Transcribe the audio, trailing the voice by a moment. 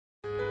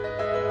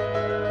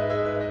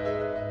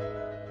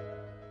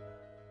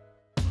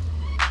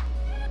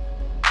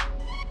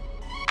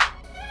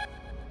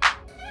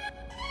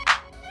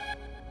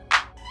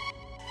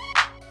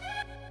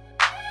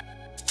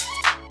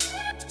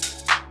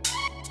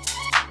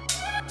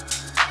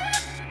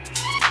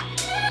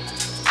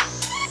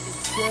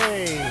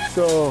Okay,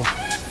 so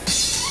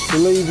we're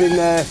leaving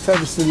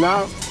Featherstone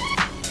now,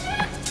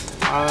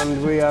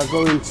 and we are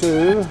going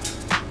to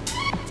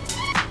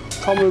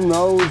Common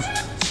Road,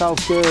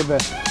 South Kirby.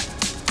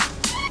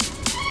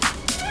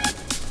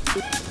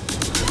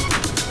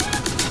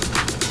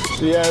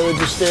 So yeah, we're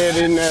just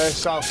here in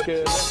South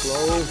Kirby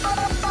Road.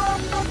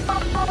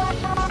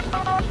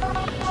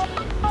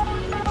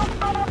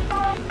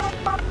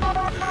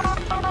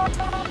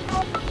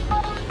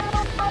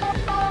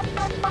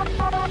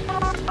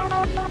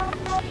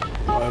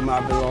 Well, it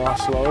might be the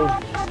last load.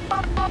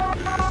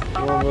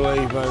 I won't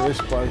believe where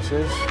this place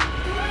is.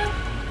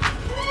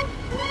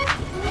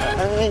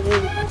 Hey.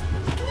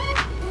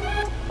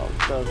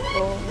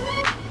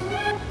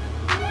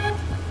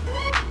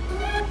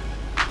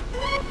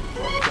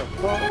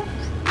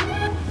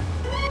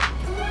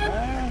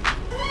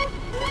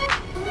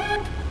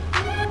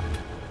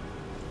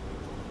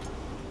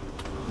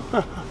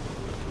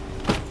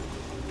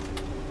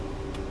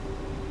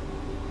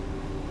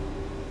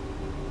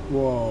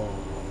 Whoa.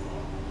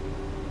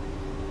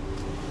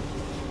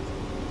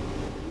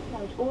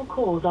 All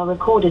calls are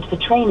recorded for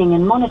training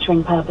and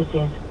monitoring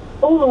purposes.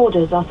 All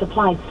orders are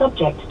supplied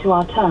subject to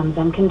our terms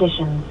and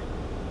conditions.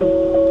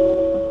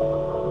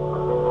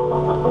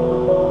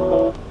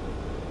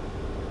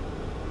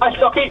 Hi,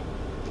 Stocky.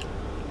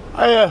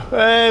 Hiya,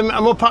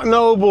 I'm up at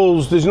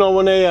Nobles, there's no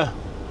one here.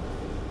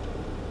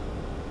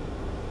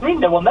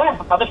 No one there.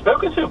 I've just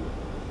spoken to.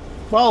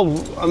 Well,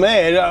 I'm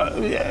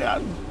here,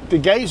 the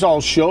gate's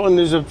all shut and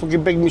there's a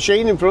fucking big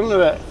machine in front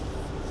of it.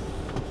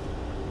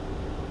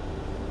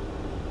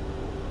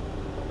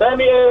 Let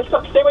me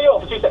stay where you are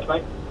for 2 seconds,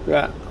 mate.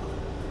 Yeah.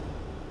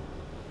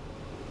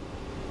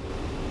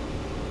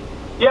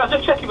 Yeah, I was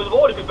just checking with the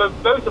order because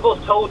both of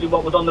us told you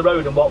what was on the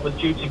road and what was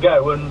due to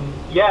go, and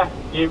yeah,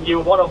 you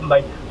were one of them,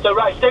 mate. So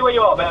right, stay where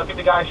you are, mate. I'll give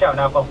the guy a shout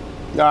now, pal.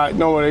 Alright,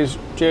 no worries.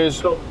 Cheers.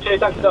 Cool.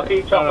 Cheers, thanks,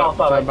 Stocky.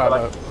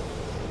 Bye.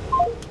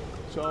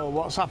 So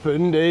what's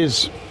happened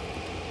is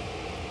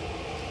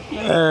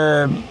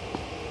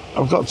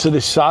I've got to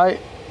this site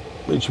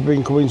which I've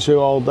been coming to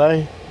all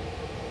day.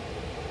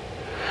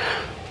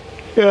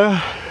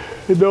 Yeah,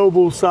 the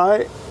Noble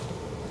site,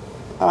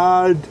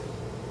 and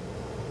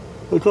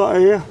I got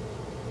here.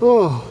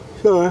 Oh,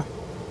 sorry.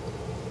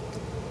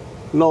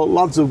 No,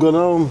 lads have gone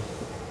home.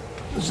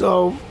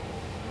 So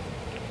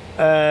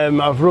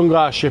I've rung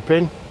our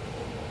shipping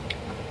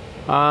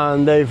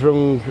and they've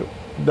rung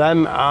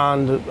them,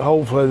 and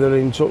hopefully they're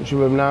in touch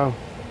with them now.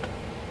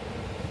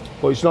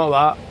 But it's not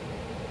that.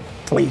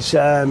 It's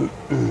I don't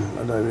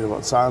even know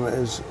what time it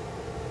is.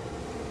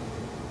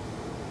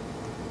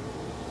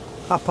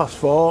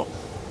 4:30.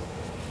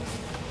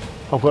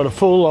 I've got a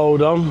full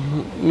load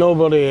on,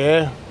 nobody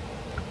here,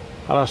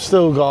 and I've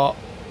still got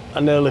a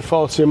nearly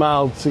 40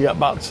 miles to get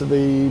back to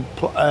the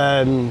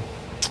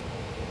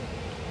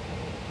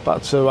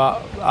back to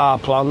our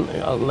plant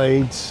at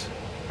Leeds.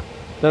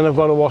 Then I've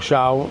got to wash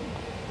out,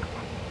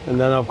 and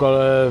then I've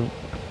got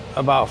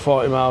about a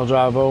 40-mile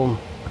drive home.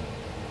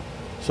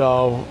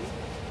 So,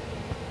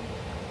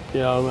 you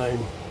know what I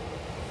mean.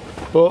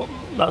 But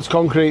that's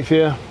concrete for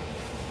you.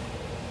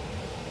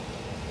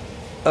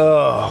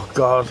 Oh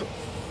God,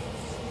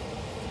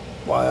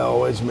 why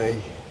always me?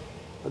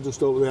 I just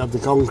hope they have the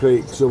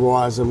concrete, because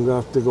otherwise I'm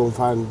going to have to go and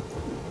find,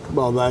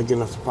 well, they're going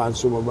to have to find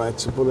somewhere where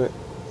to put it.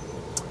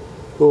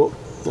 But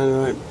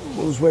anyway,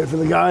 we'll just wait for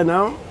the guy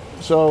now.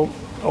 So,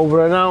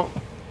 over and out.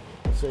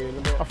 See you in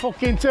a bit. I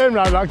fucking turned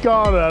around that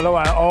corner and I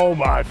went, oh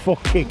my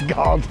fucking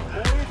God.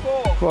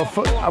 Well,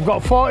 I've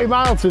got 40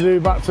 miles to do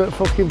back to the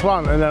fucking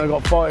plant, and then I've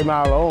got 40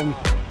 miles home.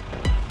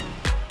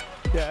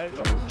 Yeah.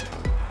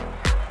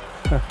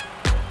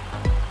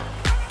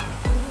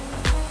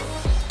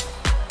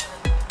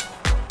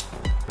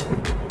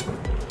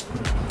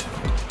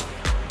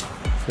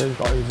 He's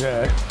got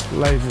his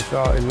laser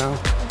starting now.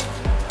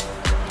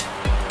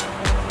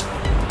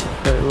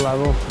 Get it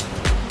level.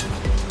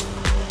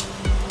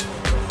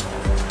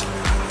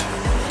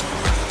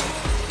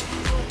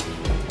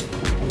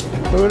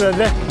 We're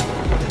ready.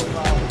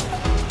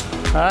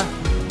 Huh?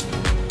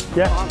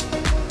 Yeah.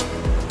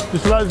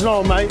 Just let us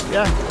know, mate.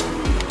 Yeah.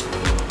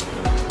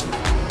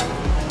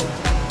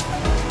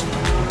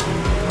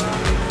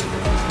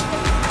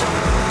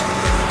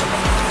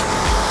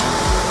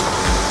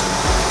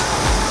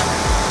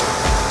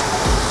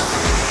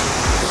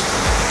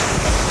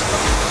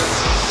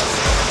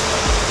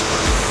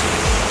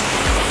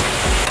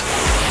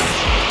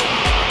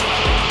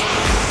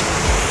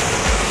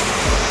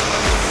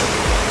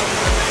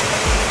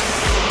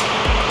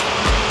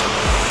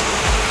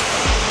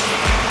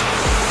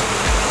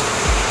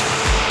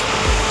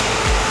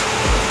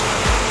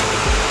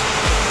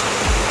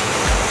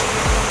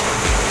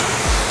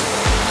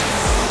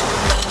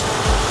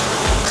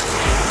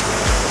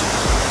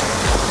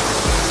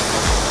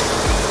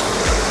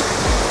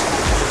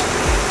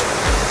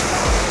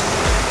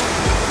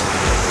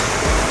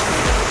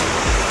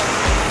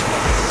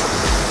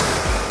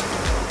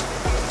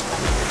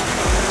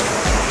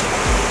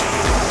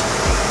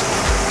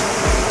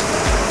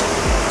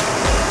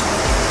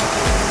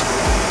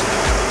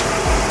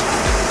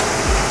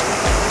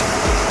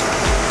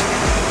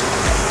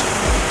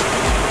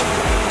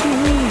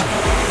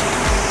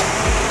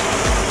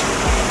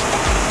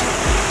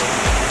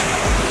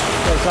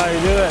 That's how you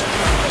do it.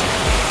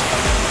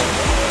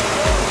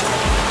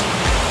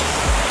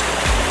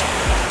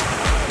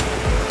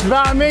 It's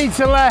about a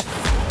metre left.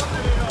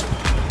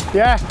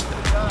 Yeah.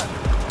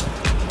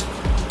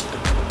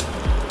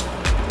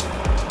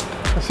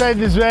 I said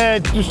there's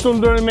just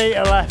under a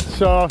metre left,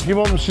 so if you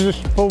want me to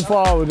just pull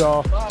forward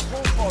or...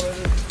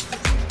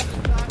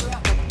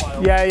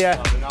 Yeah,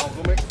 yeah.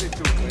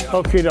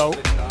 Okay, no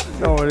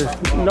worries.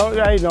 No,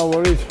 hey, no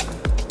worries.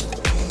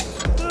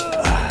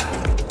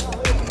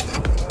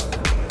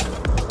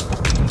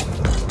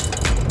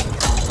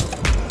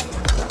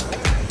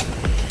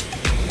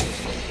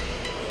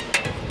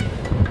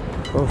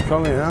 Both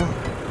coming now.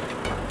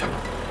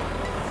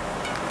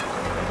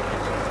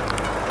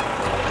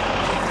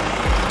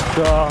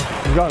 So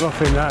we've got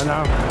nothing there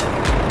now.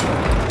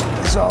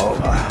 So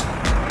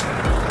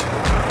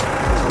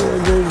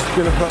we're just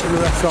gonna put the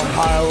rest on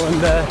pile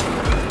and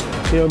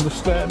he'll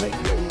disturb it.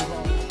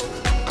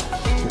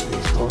 Get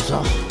these clothes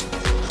off.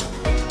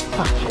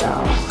 Fuck yeah,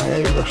 I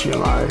hate rushing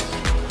like this.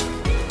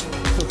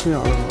 Fucking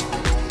horrible.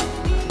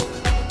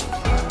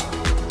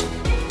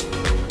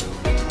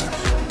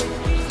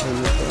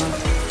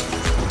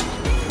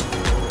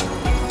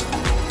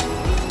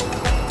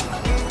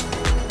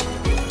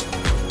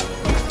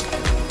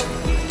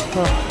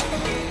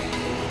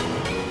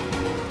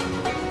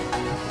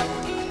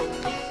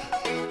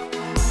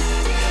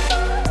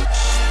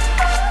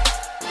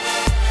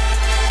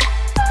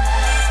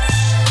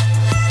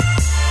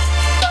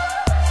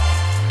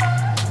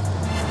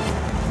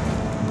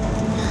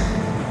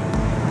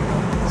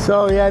 So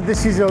yeah,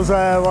 this is us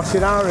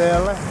washing out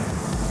really,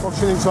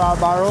 washing into our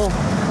barrel.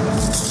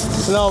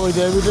 And all we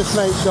do, we just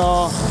make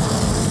sure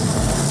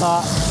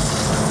that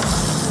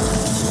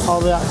all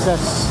the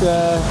access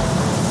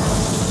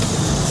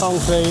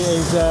concrete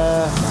is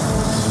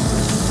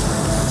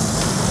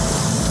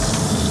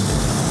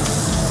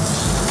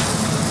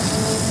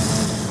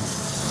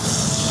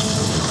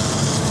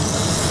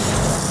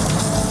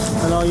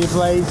and all your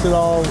blades are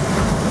all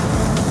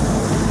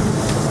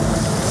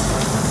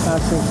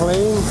nice and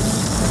clean.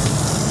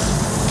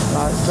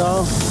 Like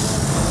so.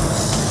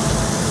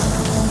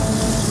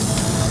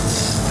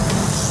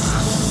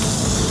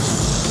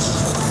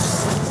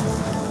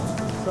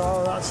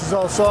 So that's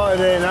all sorted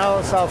here now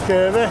at South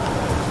Kirby.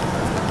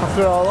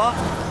 After all that,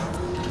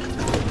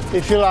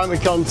 if you like my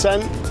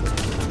content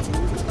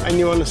and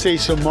you want to see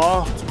some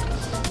more,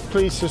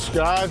 please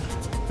subscribe.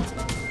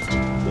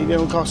 It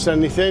don't cost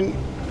anything.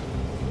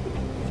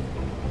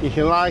 You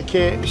can like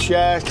it,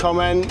 share,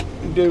 comment,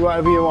 do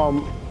whatever you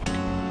want.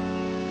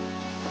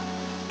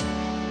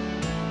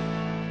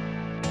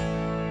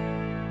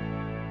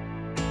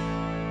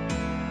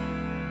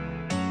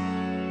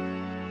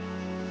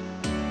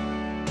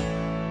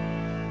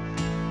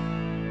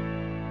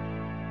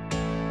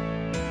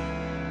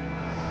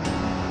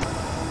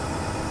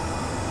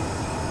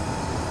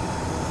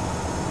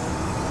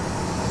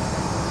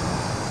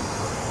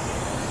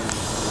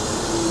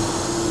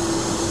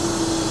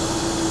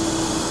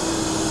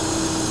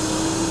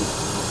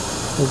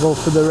 We'll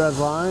go for the red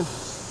line.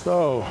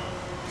 So,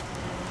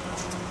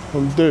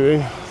 what I'm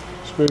doing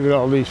is moving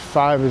all these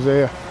fibres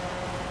here.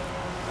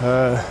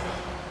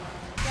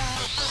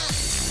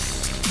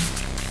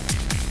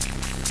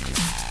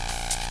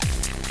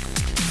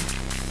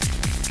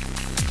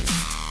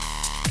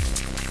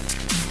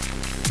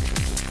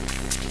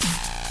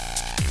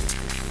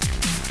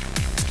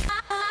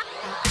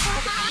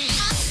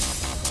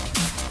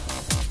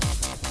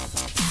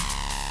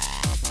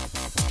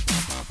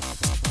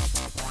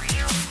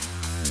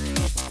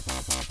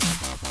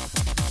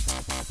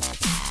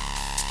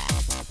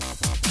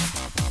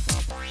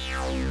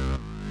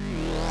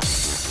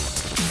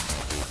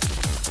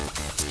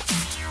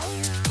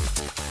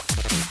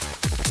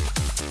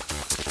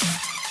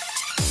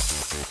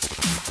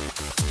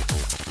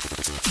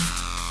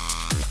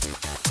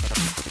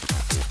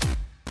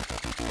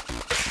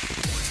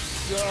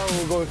 So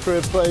we're going through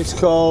a place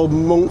called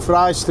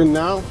Monkfryston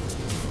now.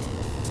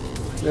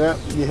 Yeah,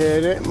 you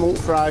heard it,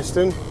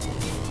 Monkfryston.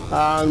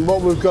 And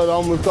what we've got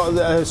on, we've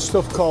got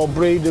stuff called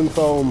breeding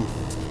foam.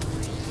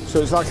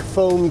 So it's like a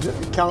foamed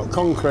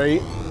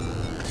concrete.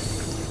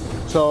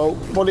 So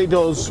what it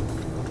does,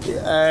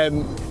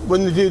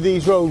 when they do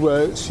these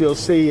roadworks, you'll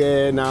see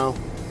here now,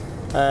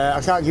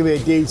 I can't give you a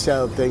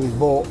detailed thing,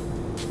 but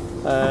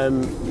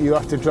you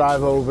have to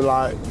drive over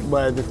like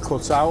where they've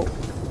cut out,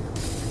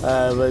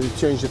 where they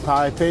change the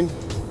piping,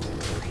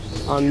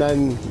 and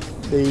then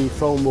the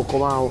foam will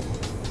come out.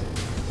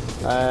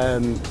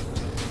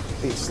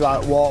 It's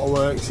like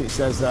waterworks, it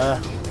says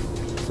there.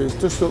 So it's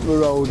just up the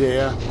road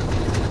here.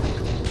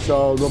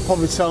 So they'll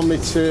probably tell me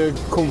to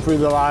come through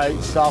the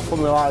lights. I'll put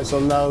my lights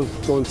on, they'll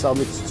go and tell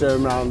me to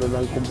turn around and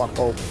then come back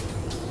up.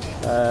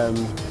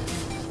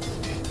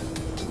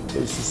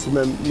 It's just to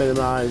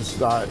minimise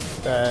like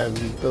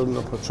building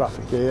up of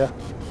traffic here.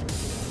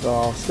 So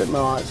I'll stick my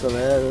lights on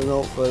here and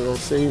hopefully they'll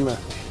see me.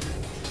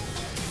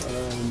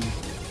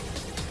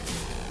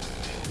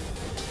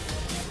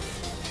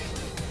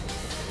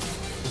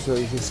 So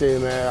you can see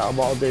me here,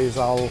 what I'll do is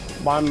I'll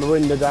wind my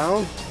window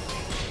down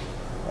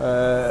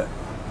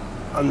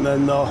and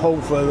then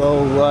hopefully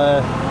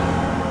they'll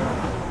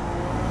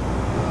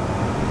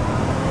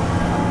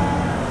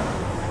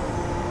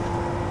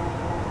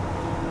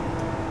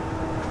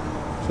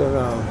turn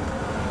around,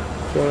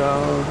 turn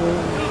around,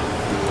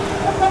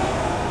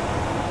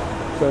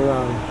 turn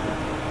around.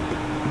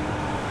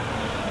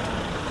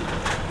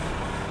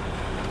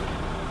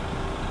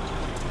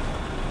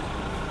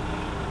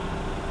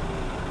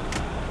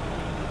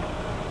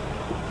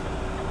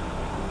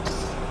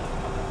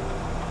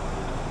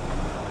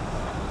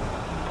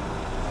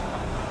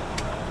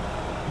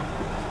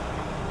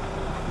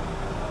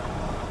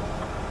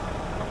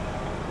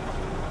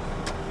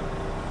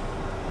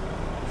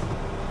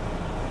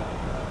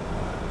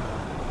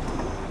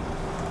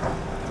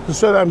 Just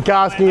so them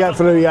cars can get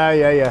through,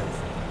 yeah.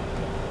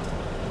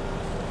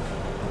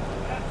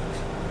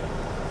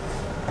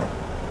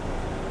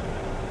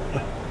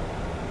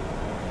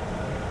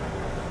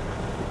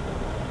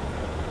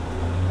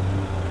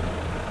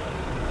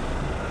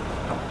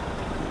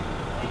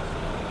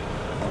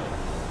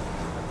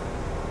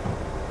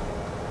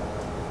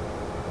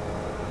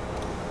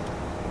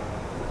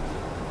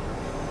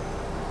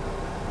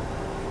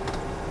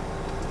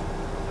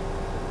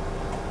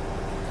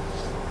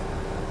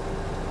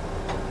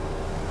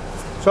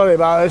 Sorry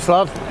about this,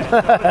 lad.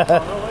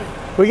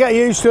 We get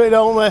used to it,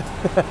 don't we?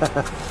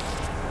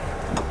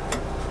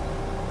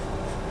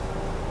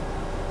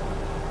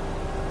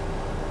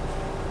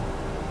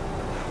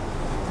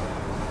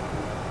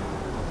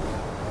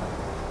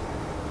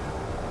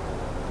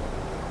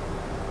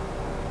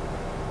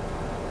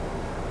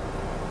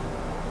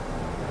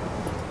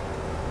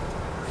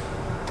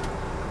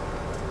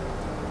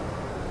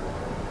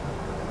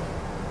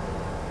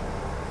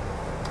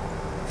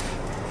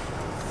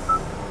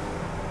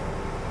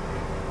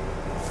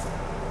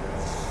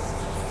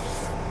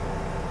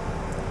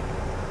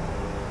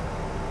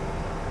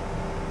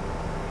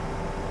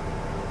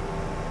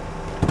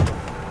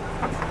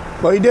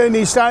 What are you doing? Are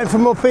you starting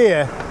from up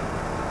here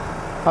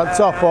at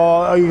top,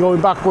 or are you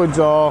going backwards,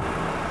 or?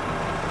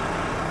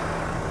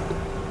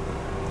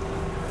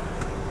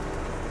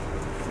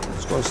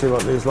 Let's go and see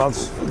what these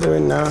lads are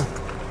doing now.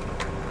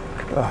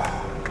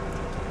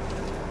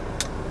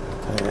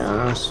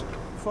 Yes.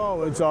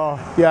 Forwards, or?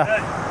 Yeah.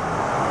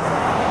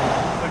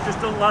 We've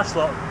just done last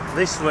lot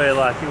this way,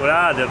 like it were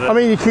harder. But... I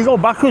mean, you can go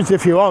backwards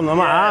if you want, I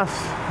might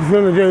ask. If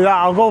you're going to do that,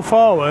 I'll go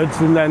forwards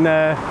and then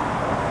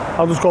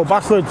I'll just go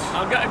backwards.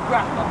 I'll get a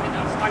graph on it,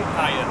 that's stank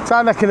higher. So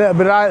I reckon it'll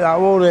be right, that,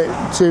 won't it?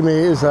 2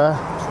 metres there.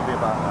 Should be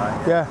about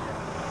right. Yeah.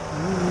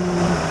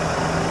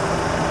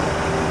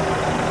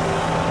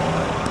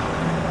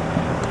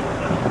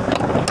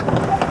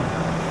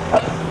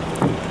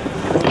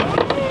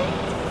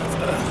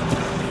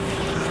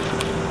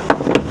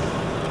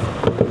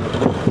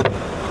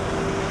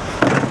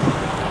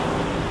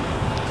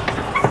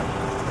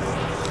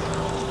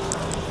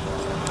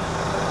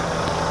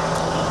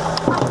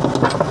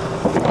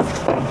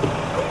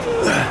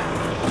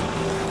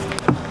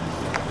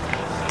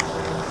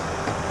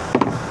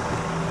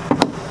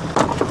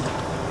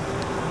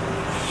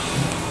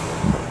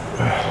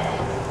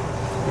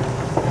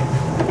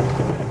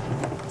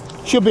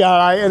 Should be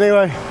alright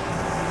anyway.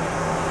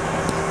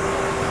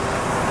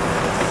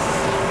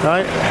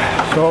 Right,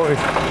 sorted.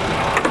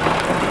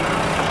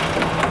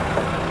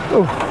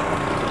 Oh.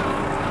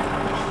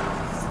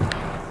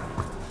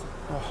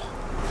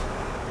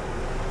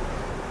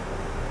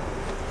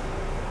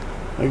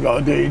 You got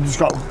to do. You just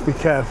got to be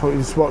careful. You're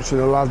just watching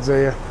the lads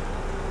here.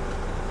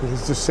 You can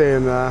just see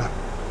them there.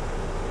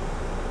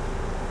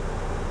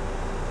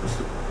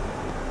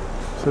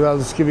 So they'll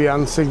just give you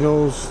hand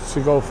signals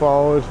to go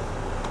forward.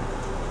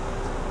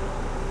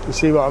 You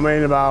see what I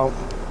mean about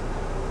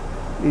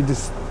you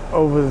just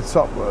over the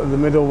top of the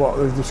middle, what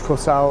they've just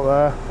cut out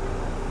there.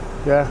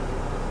 Yeah.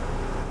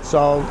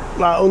 So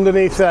like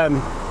underneath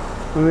them,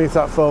 underneath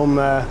that foam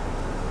there,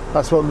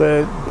 that's what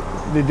they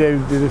do.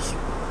 They just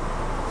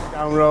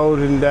down road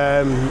and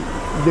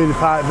do the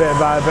pipe bit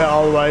by bit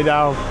all the way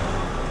down.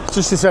 It's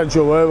just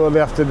essential work what they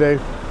have to do.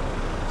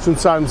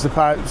 Sometimes the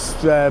pipes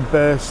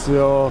burst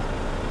or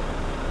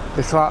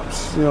they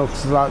collapse, you know,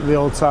 because it's like the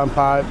old time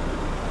pipe.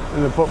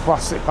 And they put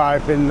plastic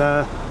pipe in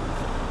there,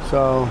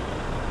 so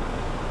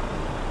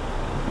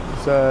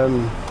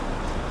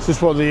it's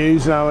just what they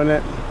use now,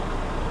 innit?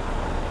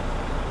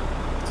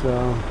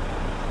 So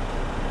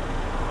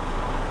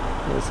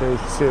let's see, you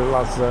can see the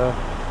lads there. You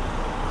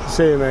can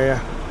see them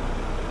here.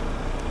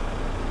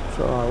 It's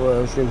all right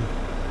working.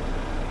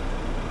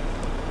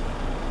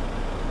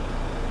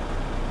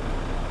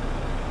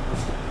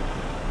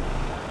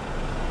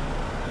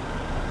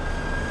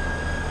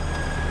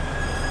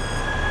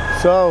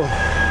 So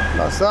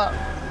that's that.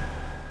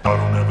 I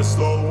don't ever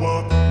slow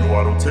up, no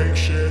I don't take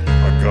shit.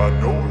 I got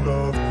no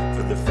love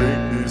for the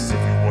fakeness. If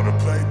you wanna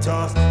play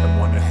tough and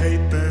wanna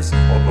hate this,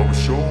 I'll always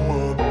show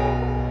up.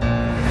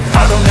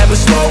 I don't ever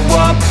slow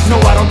up, no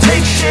I don't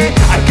take shit.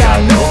 I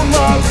got no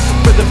love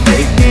for the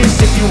fakeness.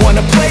 If you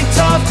wanna play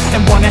tough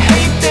and wanna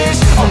hate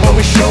this, I'll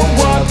always show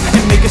up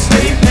and make a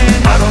statement.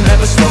 I don't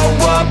ever slow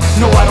up,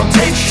 no I don't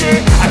take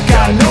shit. I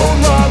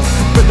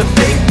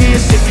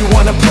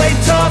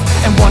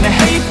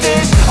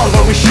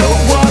show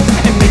up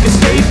and make a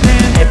statement.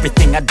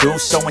 Everything I do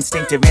so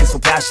instinctive and so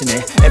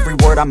passionate. Every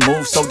word I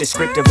move so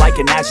descriptive like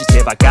an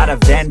adjective. I got a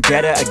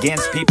vendetta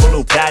against people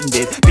who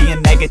patented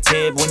being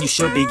negative when you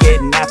should be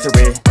getting after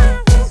it.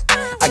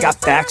 I got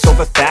facts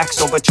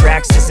over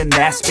tracks, this and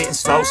that. Spitting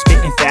slow,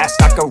 spitting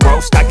fast, I could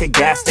roast, I could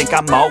gas. Think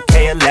I'm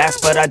okay at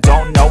last, but I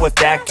don't know if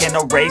that can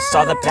erase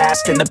all the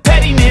past. And the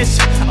pettiness,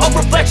 a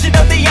reflection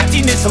of the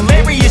emptiness.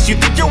 Hilarious, you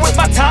think you're worth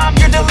my time,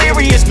 you're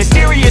delirious.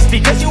 Mysterious,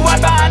 because you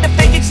hide behind a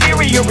fake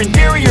exterior.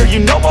 Inferior, you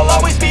know I'll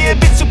always be a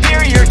bit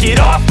superior. Get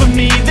off of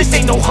me, this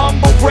ain't no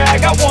humble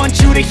brag. I want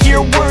you to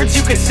hear words,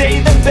 you can say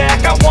them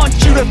back. I want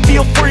you to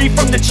feel free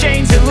from the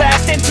chains at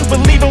last, and to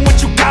believe in